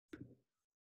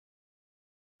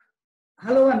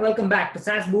Hello and welcome back to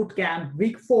SAS Bootcamp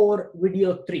Week 4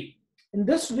 Video 3. In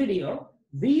this video,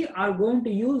 we are going to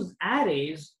use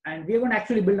arrays and we are going to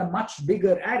actually build a much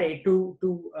bigger array to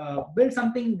build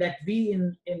something that we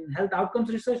in health outcomes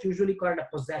research usually call it a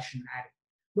possession array.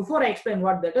 Before I explain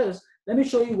what that is, let me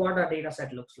show you what our data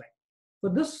set looks like.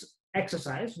 For this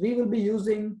exercise, we will be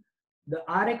using the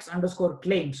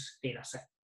RX_claims data set.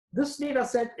 This data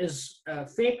set is a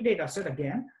fake data set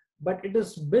again, but it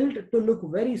is built to look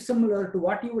very similar to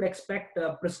what you would expect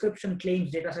a prescription claims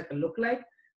data set to look like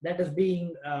that is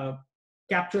being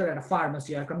captured at a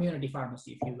pharmacy or a community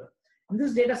pharmacy, if you will. In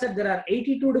this data set, there are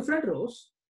 82 different rows.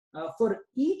 For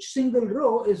each single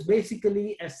row is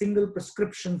basically a single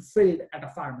prescription filled at a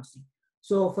pharmacy.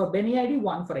 So for Benny ID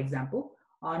 1, for example,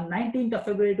 on 19th of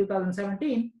February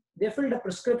 2017, they filled a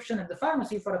prescription at the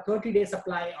pharmacy for a 30-day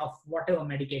supply of whatever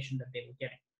medication that they were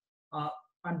getting.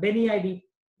 On Benny ID,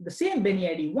 the same Benny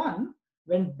ID 1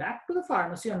 went back to the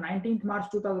pharmacy on 19th March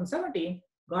 2017,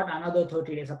 got another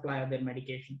 30-day supply of their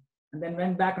medication, and then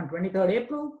went back on 23rd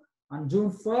April, on June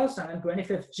 1st, and then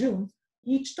 25th June,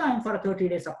 each time for a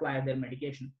 30-day supply of their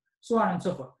medication, so on and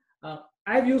so forth.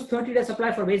 I've used 30-day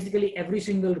supply for basically every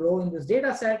single row in this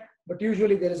data set, but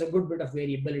usually there is a good bit of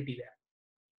variability there.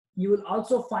 You will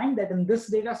also find that in this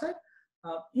data set,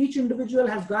 each individual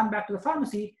has gone back to the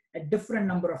pharmacy a different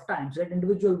number of times. Right?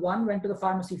 Individual 1 went to the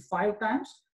pharmacy 5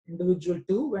 times, individual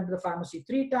 2 went to the pharmacy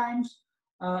 3 times,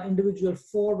 individual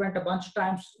 4 went a bunch of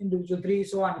times, individual 3,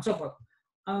 so on and so forth.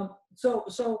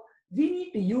 So we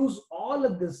need to use all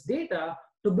of this data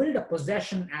to build a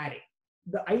possession array.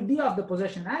 The idea of the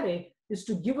possession array is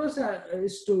to give us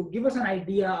an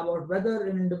idea about whether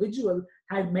an individual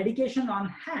had medication on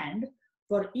hand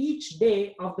for each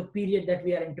day of the period that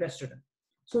we are interested in.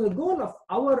 So the goal of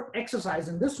our exercise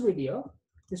in this video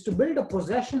is to build a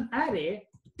possession array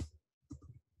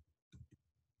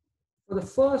for the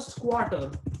first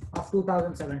quarter of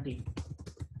 2017.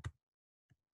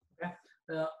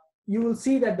 Okay? You will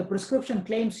see that the prescription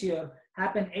claims here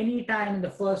happen anytime in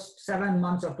the first 7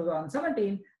 months of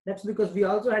 2017. That's because we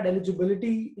also had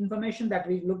eligibility information that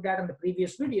we looked at in the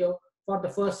previous video for the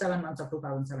first 7 months of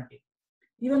 2017.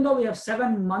 Even though we have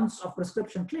 7 months of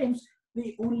prescription claims,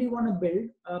 we only want to build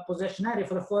a possession array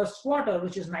for the first quarter,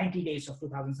 which is 90 days of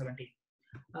 2017.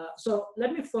 So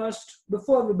let me first,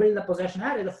 before we build the possession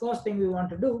array, the first thing we want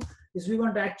to do is we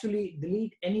want to actually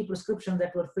delete any prescriptions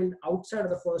that were filled outside of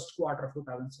the first quarter of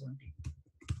 2017.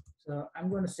 So I'm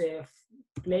going to say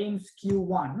claims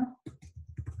Q1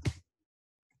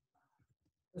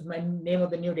 is my name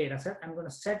of the new data set. I'm going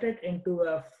to set it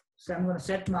into so I'm going to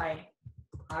set my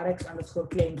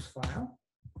RX_claims file.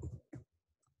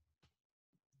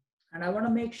 And I want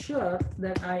to make sure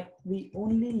that we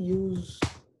only use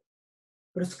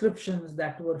prescriptions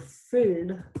that were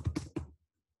filled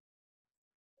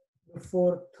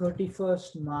before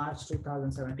 31st March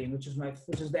 2017, which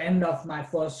is the end of my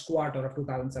first quarter of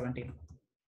 2017.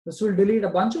 This will delete a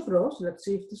bunch of rows. Let's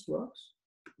see if this works.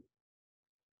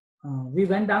 We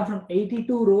went down from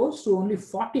 82 rows to only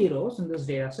 40 rows in this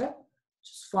data set, which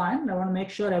is fine. I want to make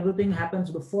sure everything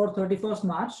happens before 31st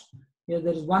March. Here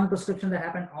there is one prescription that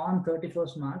happened on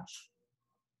 31st March.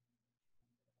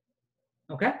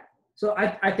 Okay, so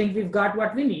I think we've got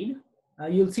what we need.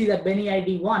 You'll see that Benny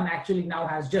ID 1 actually now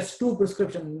has just 2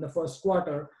 prescriptions in the first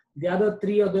quarter. The other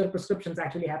 3 other prescriptions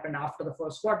actually happened after the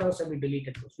first quarter, so we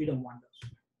deleted those. We don't want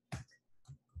those.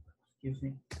 Excuse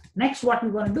me. Next, what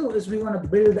we want to do is we want to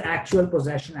build the actual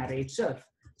possession array itself.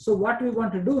 So what we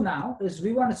want to do now is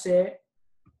we want to say,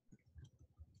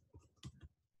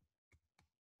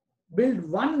 build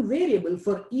one variable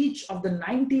for each of the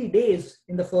 90 days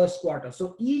in the first quarter.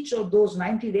 So each of those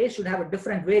 90 days should have a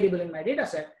different variable in my data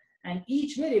set, and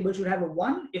each variable should have a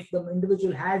 1 if the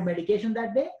individual had medication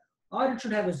that day, or it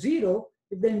should have a 0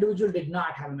 if the individual did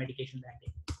not have a medication that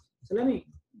day. So let me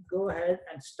go ahead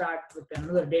and start with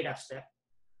another data set.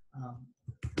 I'm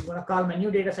going to call my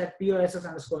new data set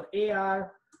POSS_AR.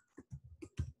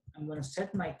 I'm going to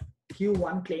set my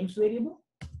Q1 claims variable.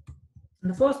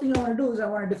 And the first thing I want to do is I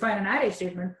want to define an array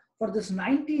statement for this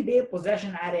 90-day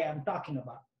possession array I'm talking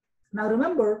about. Now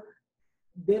remember,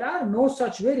 there are no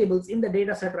such variables in the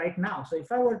data set right now. So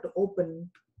if I were to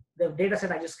open the data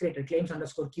set I just created,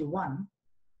 claims_Q1,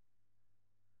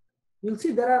 you'll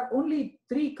see there are only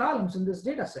 3 columns in this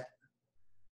data set.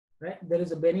 Right? There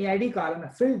is a Benny ID column,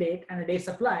 a fill date, and a day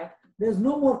supply. There's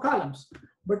no more columns.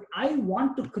 But I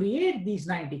want to create these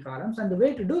 90 columns, and the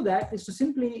way to do that is to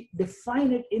simply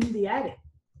define it in the array.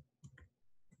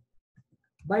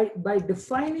 By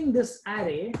defining this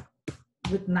array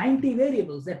with 90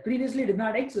 variables that previously did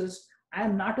not exist, I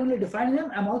am not only defining them,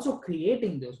 I'm also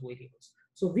creating those variables.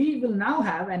 So we will now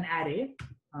have an array.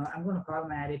 I'm going to call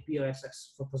my array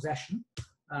POSS for possession.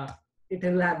 It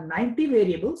will have 90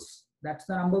 variables. That's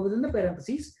the number within the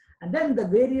parentheses. And then the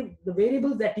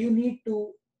variables that you need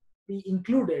to be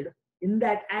included in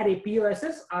that array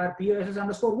POSS are POSS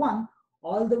underscore 1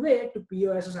 all the way to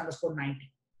POSS underscore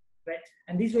 90. Right?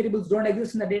 And these variables don't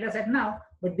exist in the data set now,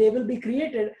 but they will be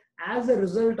created as a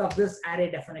result of this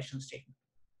array definition statement.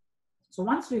 So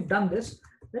once we've done this,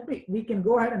 we can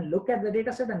go ahead and look at the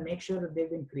data set and make sure that they've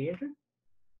been created.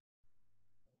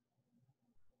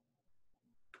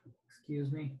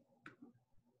 Excuse me.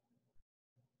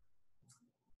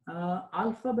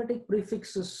 Alphabetic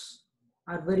prefixes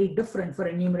are very different for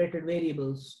enumerated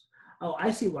variables. Oh,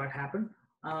 I see what happened.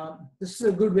 This is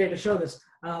a good way to show this.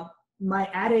 My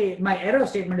error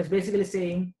statement is basically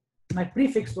saying my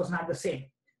prefix was not the same.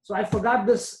 So I forgot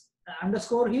this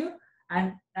underscore here,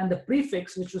 and the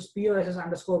prefix, which was POSS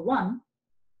underscore 1,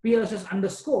 POSS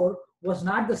underscore was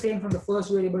not the same from the first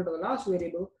variable to the last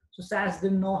variable. So SAS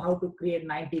didn't know how to create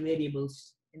 90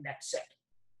 variables in that set.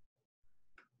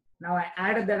 Now I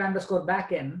added that underscore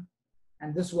back in,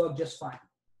 and this worked just fine.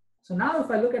 So now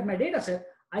if I look at my data set,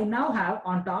 I now have,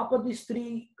 on top of these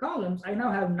 3 columns, I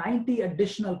now have 90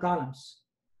 additional columns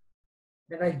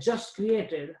that I just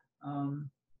created.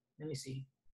 Let me see.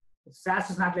 SAS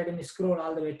is not letting me scroll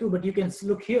all the way through, but you can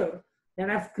look here that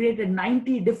I've created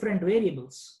 90 different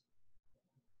variables.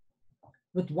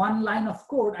 With 1 line of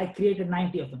code, I created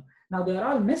 90 of them. Now they're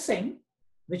all missing,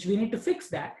 which we need to fix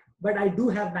that, but I do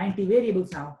have 90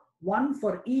 variables now, 1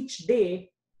 for each day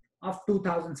of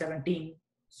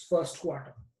 2017's first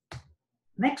quarter.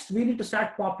 Next, we need to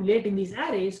start populating these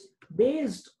arrays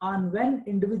based on when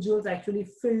individuals actually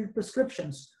filled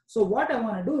prescriptions. So what I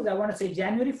want to do is I want to say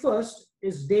January 1st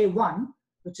is day 1,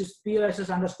 which is POSS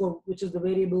underscore, which is the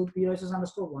variable POSS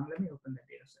underscore 1. Let me open that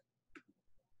data set.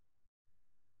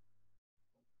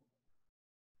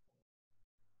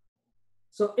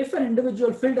 So if an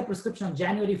individual filled a prescription on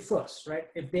January 1st, right?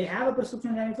 If they have a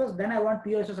prescription on January 1st, then I want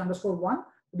POSS underscore 1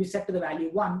 to be set to the value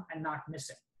 1 and not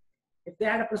missing. If they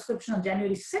had a prescription on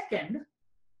January 2nd,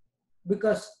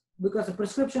 because a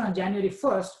prescription on January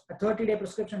 1st, a 30-day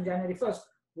prescription on January 1st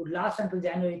would last until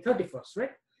January 31st,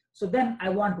 right? So then I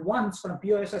want ones from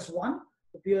POSS 1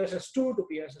 to POSS 2 to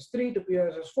POSS 3 to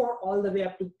POSS 4 all the way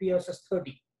up to POSS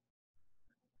 30.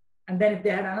 And then if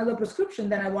they had another prescription,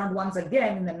 then I want ones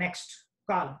again in the next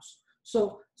columns.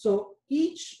 So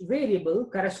each variable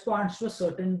corresponds to a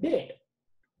certain date.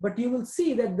 But you will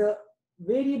see that the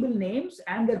variable names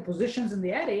and their positions in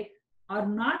the array are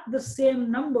not the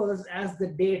same numbers as the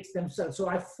dates themselves. So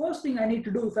first thing I need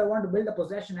to do if I want to build a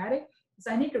possession array is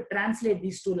I need to translate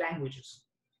these 2 languages.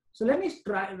 So let me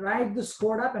write this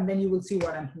code up, and then you will see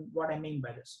what I mean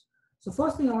by this. So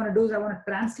first thing I want to do is I want to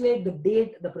translate the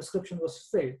date the prescription was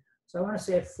filled. So I want to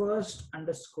say first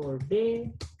underscore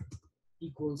day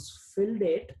equals fill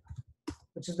date,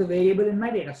 which is the variable in my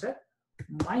data set,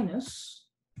 minus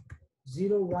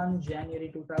 01 January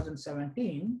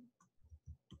 2017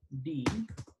 D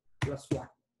plus 1.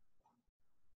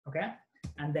 Okay,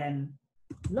 and then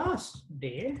last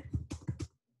day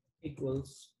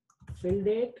equals fill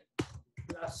date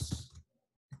plus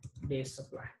day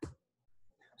supply.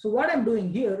 So what I'm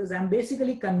doing here is I'm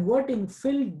basically converting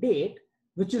fill date,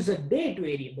 which is a date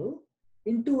variable,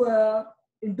 into a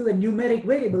numeric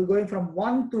variable going from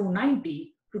 1 through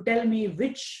 90 to tell me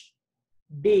which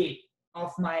date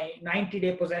of my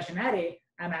 90-day possession array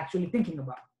I'm actually thinking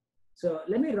about. So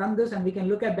let me run this, and we can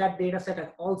look at that data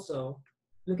set also.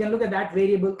 We can look at that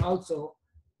variable also,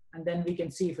 and then we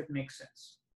can see if it makes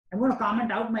sense. I'm going to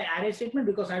comment out my array statement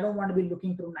because I don't want to be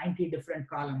looking through 90 different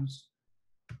columns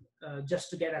just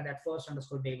to get at that first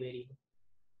underscore day variable.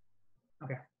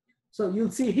 Okay, so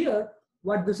you'll see here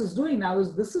what this is doing now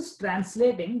is this is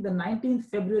translating the 19th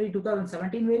February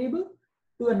 2017 variable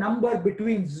to a number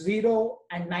between 0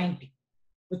 and 90,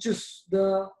 which is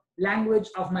the language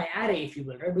of my array, if you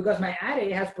will, right? Because my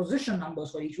array has position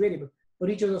numbers for each variable, for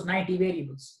each of those 90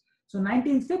 variables. So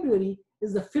 19th February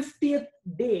is the 50th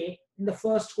day in the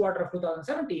first quarter of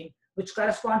 2017, which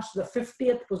corresponds to the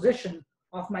 50th position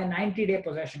of my 90-day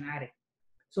possession array.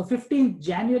 So 15th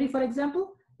January, for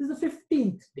example, is the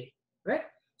 15th day, right?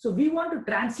 So we want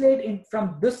to translate in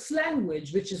from this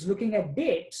language, which is looking at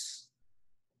dates,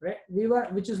 right?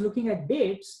 Which is looking at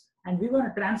dates, and we want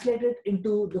to translate it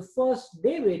into the first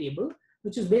day variable,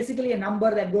 which is basically a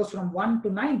number that goes from 1 to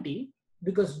 90,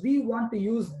 because we want to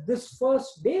use this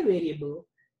first day variable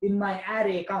in my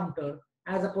array counter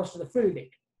as opposed to the fill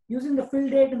date. Using the fill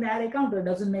date in the array counter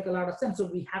doesn't make a lot of sense, so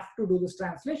we have to do this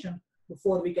translation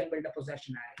before we can build a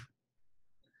possession array.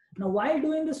 Now, while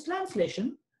doing this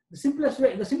translation, the simplest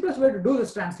way to do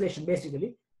this translation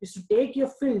basically is to take your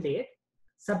fill date,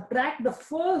 subtract the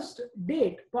first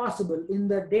date possible in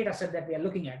the data set that we are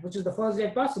looking at, which is the first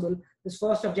date possible is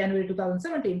 1st of January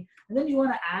 2017, and then you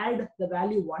want to add the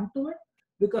value 1 to it,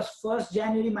 because 1st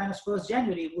January minus 1st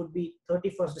January would be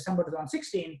 31st December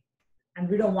 2016, and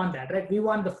we don't want that, right? We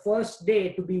want the first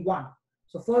day to be 1.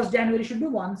 So 1st January should be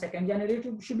 1, 2nd January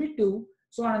should be 2,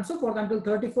 so on and so forth until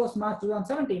 31st March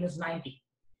 2017 is 90.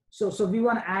 So we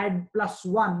want to add plus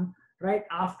 1 right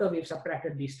after we've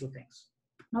subtracted these two things.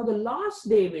 Now the last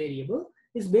day variable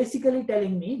is basically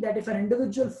telling me that if an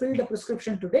individual filled a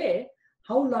prescription today,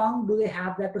 how long do they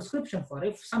have that prescription for?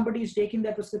 If somebody is taking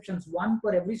their prescriptions 1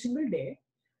 per every single day,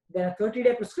 then a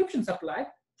 30-day prescription supply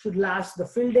should last the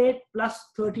fill date plus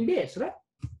 30 days, right?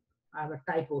 I have a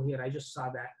typo here, I just saw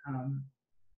that.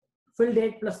 Fill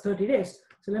date plus 30 days.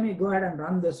 So let me go ahead and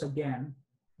run this again,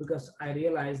 because I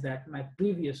realized that my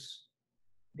previous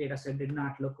data set did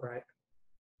not look right.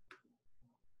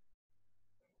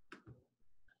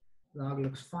 Log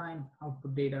looks fine,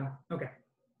 output data. Okay,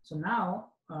 so now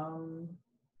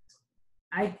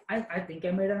I think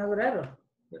I made another error.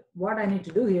 What I need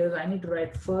to do here is I need to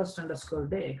write first underscore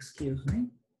day, excuse me.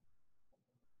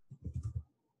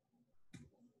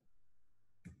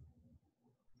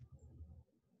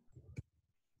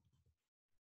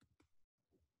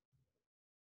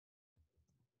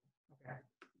 Okay.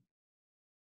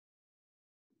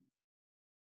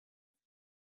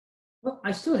 Well,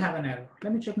 I still have an error.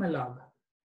 Let me check my log.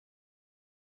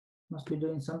 Must be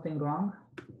doing something wrong.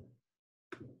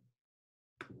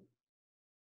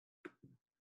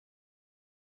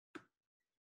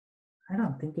 I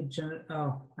don't think it,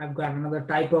 oh, I've got another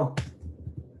typo.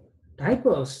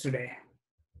 Typos today.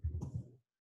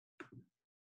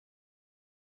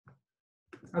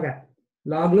 Okay,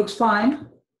 log looks fine.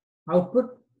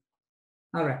 Output.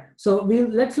 All right, so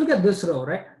let's look at this row,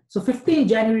 right? So 15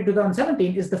 January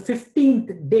 2017 is the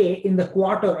 15th day in the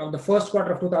quarter of the first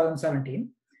quarter of 2017.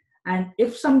 And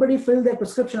if somebody filled their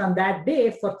prescription on that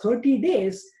day for 30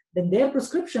 days, then their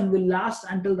prescription will last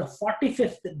until the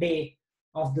 45th day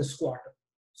of this quarter.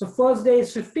 So first day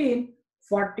is 15,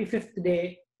 45th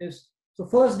day is, so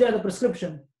first day of the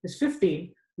prescription is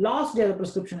 15, last day of the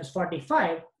prescription is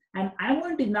 45, and I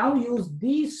want to now use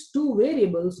these two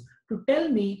variables to tell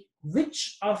me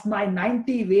which of my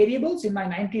 90 variables in my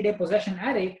 90-day possession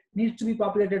array needs to be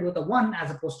populated with a 1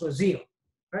 as opposed to a 0,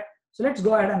 right? So let's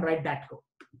go ahead and write that code.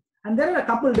 And there are a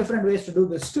couple different ways to do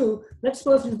this too. Let's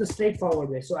first use the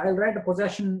straightforward way. So I'll write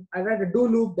a do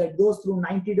loop that goes through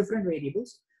 90 different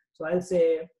variables. So I'll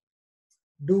say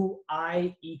do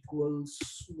I equals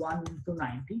 1 to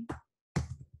 90,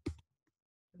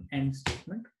 end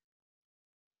statement.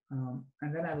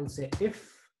 And then I will say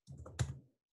if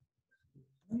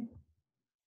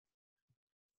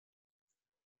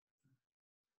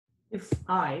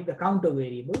I, the counter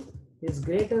variable, is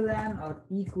greater than or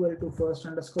equal to first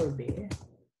underscore day,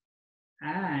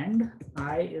 and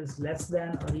I is less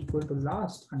than or equal to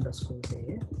last underscore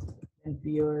day, then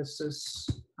POSS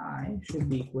I should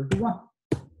be equal to 1.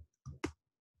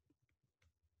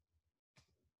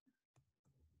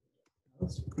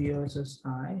 POSS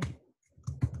I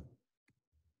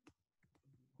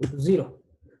equal to 0.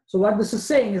 So what this is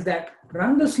saying is that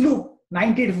run this loop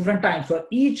 90 different times. For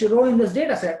each row in this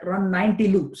data set, run 90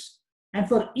 loops. And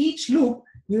for each loop,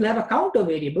 you'll have a counter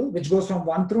variable, which goes from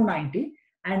 1 through 90.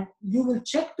 And you will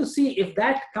check to see if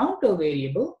that counter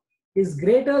variable is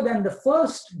greater than the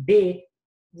first date,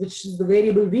 which is the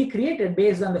variable we created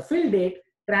based on the fill date,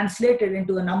 translated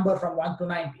into a number from 1 to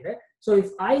 90, right? So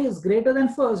if I is greater than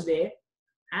first day,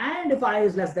 and if I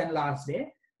is less than last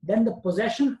day, then the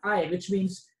possession I, which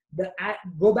means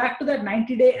go back to that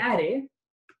 90-day array,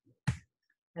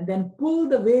 and then pull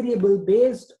the variable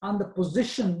based on the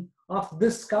position of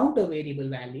this counter variable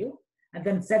value, and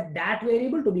then set that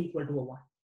variable to be equal to a 1.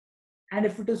 And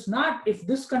if it is not, if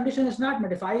this condition is not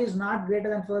met, if I is not greater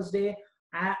than first day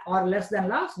or less than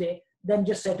last day, then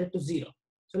just set it to 0.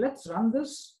 So let's run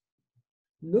this,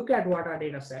 look at what our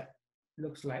data set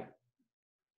looks like,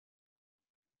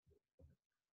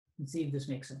 and see if this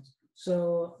makes sense.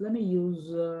 So let me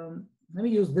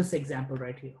use this example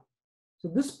right here. So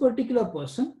this particular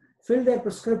person filled their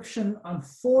prescription on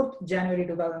 4th January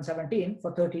 2017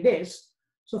 for 30 days.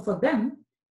 So for them,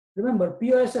 remember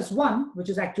POSS 1, which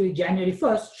is actually January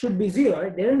 1st, should be 0.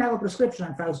 Right? They didn't have a prescription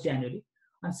on 1st January.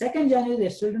 On 2nd January, they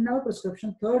still didn't have a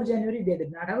prescription. 3rd January, they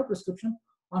did not have a prescription.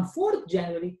 On 4th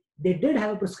January, they did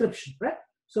have a prescription, right?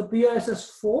 So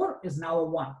POSS 4 is now a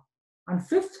 1. On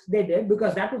 5th, they did,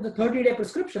 because that was the 30-day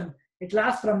prescription. It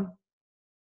lasts from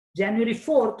January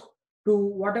 4th to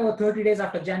whatever 30 days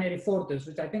after January 4th is,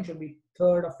 which I think should be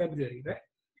 3rd of February, right?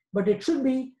 But it should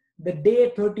be the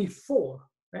day 34,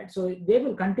 right? So they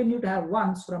will continue to have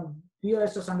ones from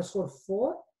POSS underscore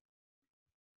 4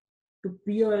 to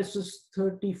POSS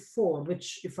 34,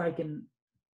 which if I can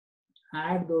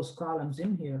add those columns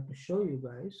in here to show you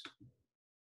guys.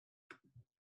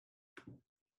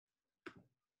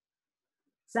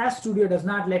 SAS Studio does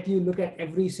not let you look at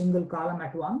every single column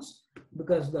at once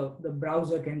because the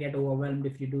browser can get overwhelmed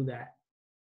if you do that.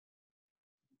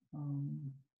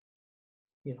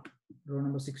 Yeah, row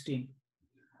number 16.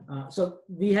 So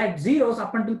we had zeros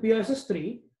up until POSS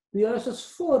 3.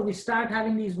 POSS 4, we start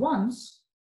having these ones.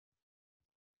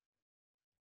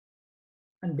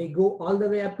 And they go all the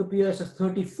way up to POSS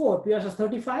 34. POSS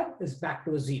 35 is back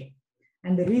to a 0.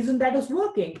 And the reason that is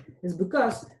working is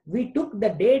because we took the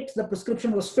date the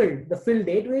prescription was filled, the fill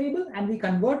date variable, and we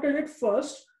converted it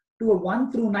first to a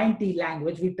 1 through 90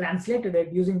 language. We translated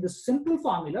it using this simple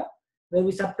formula where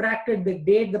we subtracted the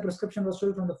date the prescription was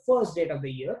filled from the first date of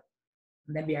the year.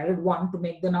 And then we added 1 to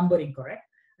make the numbering correct.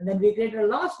 And then we created a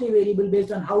last day variable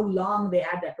based on how long they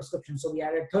had that prescription. So we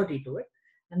added 30 to it.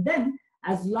 And then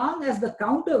as long as the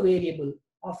counter variable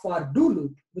of our do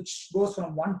loop, which goes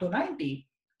from 1 to 90,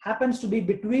 happens to be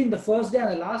between the first day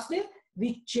and the last day,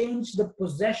 we change the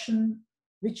possession,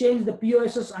 we change the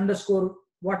POSS underscore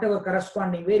whatever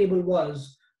corresponding variable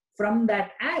was from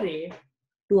that array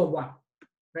to a 1,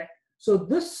 right? So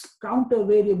this counter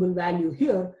variable value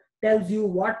here tells you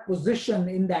what position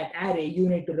in that array you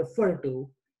need to refer to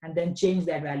and then change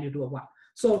that value to a 1.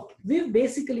 So we've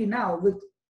basically now, with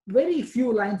very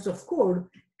few lines of code,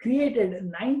 created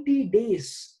 90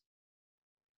 days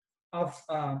of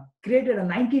created a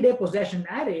 90-day possession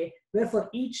array where for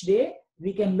each day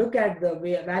we can look at the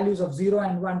values of 0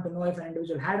 and 1 to know if an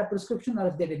individual had a prescription or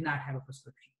if they did not have a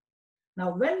prescription.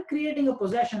 Now, when creating a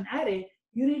possession array,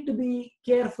 you need to be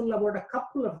careful about a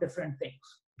couple of different things.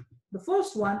 The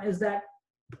first one is that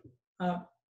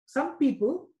some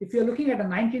people, if you're looking at a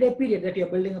 90-day period that you're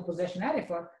building a possession array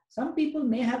for, some people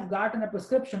may have gotten a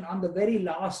prescription on the very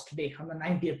last day, on the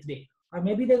 90th day, or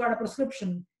maybe they got a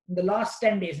prescription in the last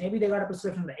 10 days, maybe they got a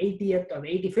prescription on the 80th or the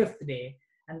 85th day,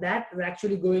 and that is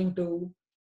actually going to,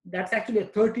 that's actually a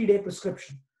 30-day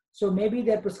prescription. So maybe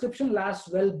their prescription lasts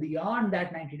well beyond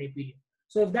that 90-day period.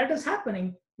 So if that is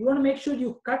happening, you want to make sure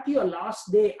you cut your last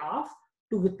day off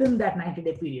to within that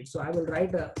 90-day period. So I will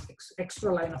write an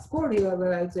extra line of code here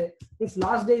where I'll say, if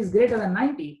last day is greater than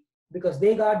 90, because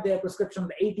they got their prescription on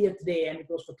the 80th day and it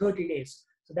was for 30 days.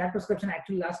 So that prescription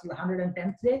actually lasts till the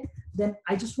 110th day. Then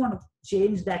I just want to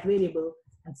change that variable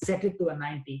and set it to a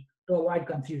 90 to avoid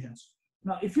confusions.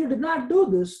 Now, if you did not do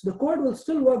this, the code will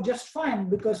still work just fine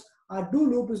because our do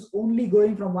loop is only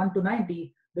going from 1 to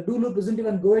 90. The do loop isn't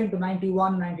even going to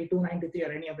 91, 92, 93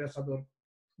 or any of those other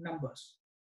numbers.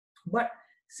 But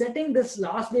setting this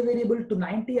last day variable to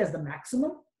 90 as the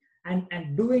maximum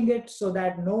and doing it so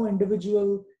that no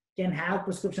individual can have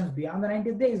prescriptions beyond the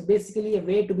 90th day is basically a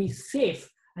way to be safe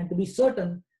and to be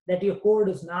certain that your code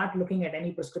is not looking at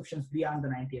any prescriptions beyond the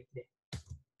 90th day.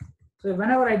 So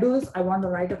whenever I do this, I want to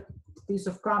write a piece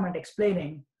of comment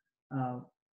explaining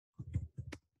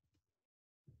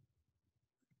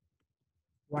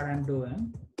what I'm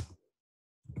doing.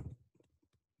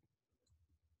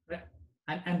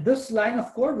 And this line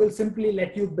of code will simply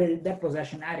let you build that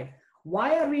possession array.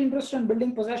 Why are we interested in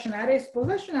building possession arrays?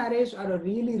 Possession arrays are a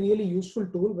really, really useful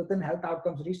tool within health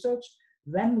outcomes research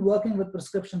when working with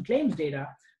prescription claims data,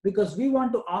 because we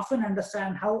want to often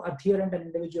understand how adherent an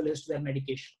individual is to their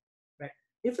medication, right?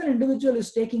 If an individual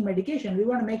is taking medication, we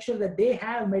want to make sure that they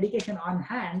have medication on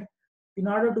hand in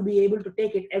order to be able to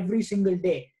take it every single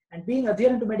day. And being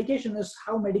adherent to medication is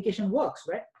how medication works,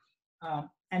 right?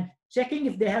 And checking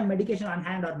if they have medication on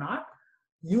hand or not,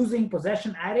 using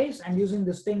possession arrays and using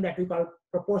this thing that we call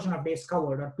proportion of days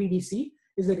covered or PDC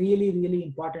is a really, really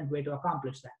important way to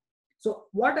accomplish that. So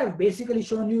what I've basically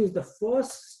shown you is the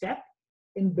first step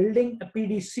in building a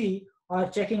PDC or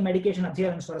checking medication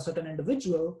adherence for a certain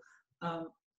individual.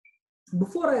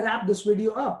 Before I wrap this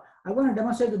video up, I want to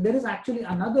demonstrate that there is actually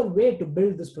another way to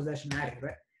build this possession array,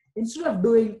 right? Instead of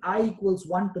doing I equals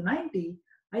 1 to 90,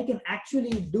 I can actually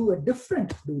do a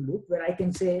different do loop where I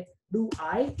can say do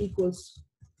I equals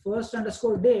first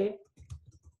underscore day,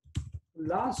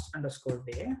 last underscore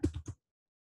day.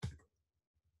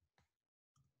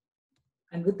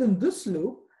 And within this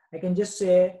loop, I can just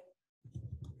say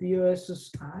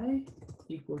POSS I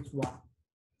equals 1.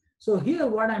 So here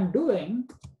what I'm doing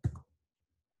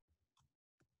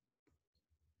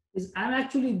is I'm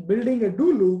actually building a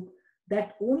do loop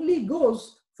that only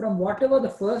goes from whatever the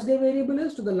first day variable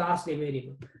is to the last day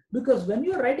variable. Because when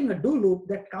you're writing a do loop,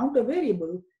 that counter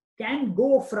variable can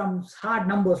go from hard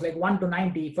numbers like 1 to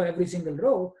 90 for every single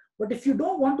row. But if you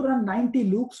don't want to run 90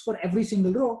 loops for every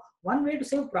single row, one way to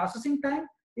save processing time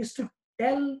is to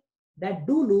tell that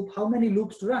do loop how many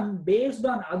loops to run based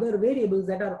on other variables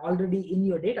that are already in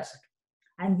your data set.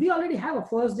 And we already have a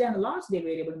first day and a last day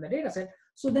variable in the data set.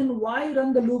 So then why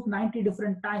run the loop 90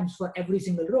 different times for every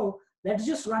single row? Let's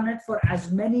just run it for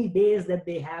as many days that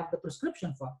they have the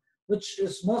prescription for, which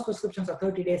is most prescriptions are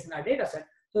 30 days in our data set.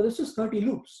 So this is 30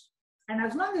 loops. And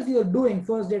as long as you're doing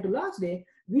first day to last day,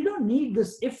 we don't need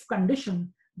this if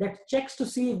condition that checks to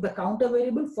see if the counter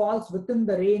variable falls within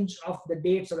the range of the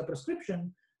dates of the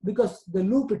prescription, because the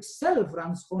loop itself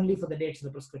runs only for the dates of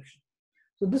the prescription.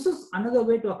 So this is another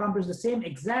way to accomplish the same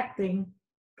exact thing.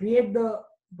 Create the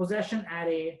possession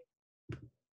array.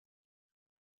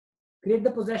 Create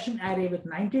the possession array with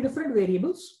 90 different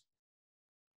variables.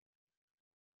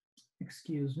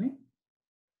 Excuse me.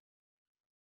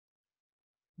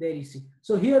 There you see.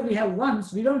 So here we have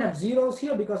ones. We don't have zeros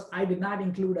here because I did not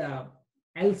include a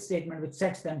else statement which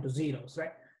sets them to zeros,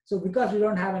 right? So because we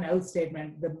don't have an else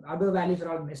statement, the other values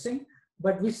are all missing,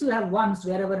 but we still have ones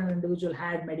wherever an individual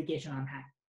had medication on hand,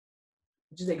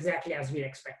 which is exactly as we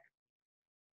expect.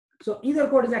 So either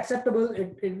code is acceptable.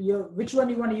 Which one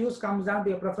you want to use comes down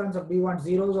to your preference of do you want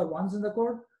zeros or ones in the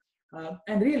code.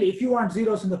 And really, if you want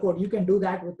zeros in the code, you can do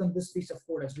that within this piece of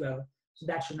code as well. So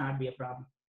that should not be a problem.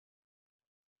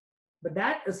 But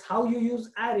that is how you use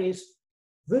arrays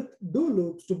with do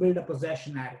loops to build a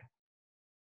possession array.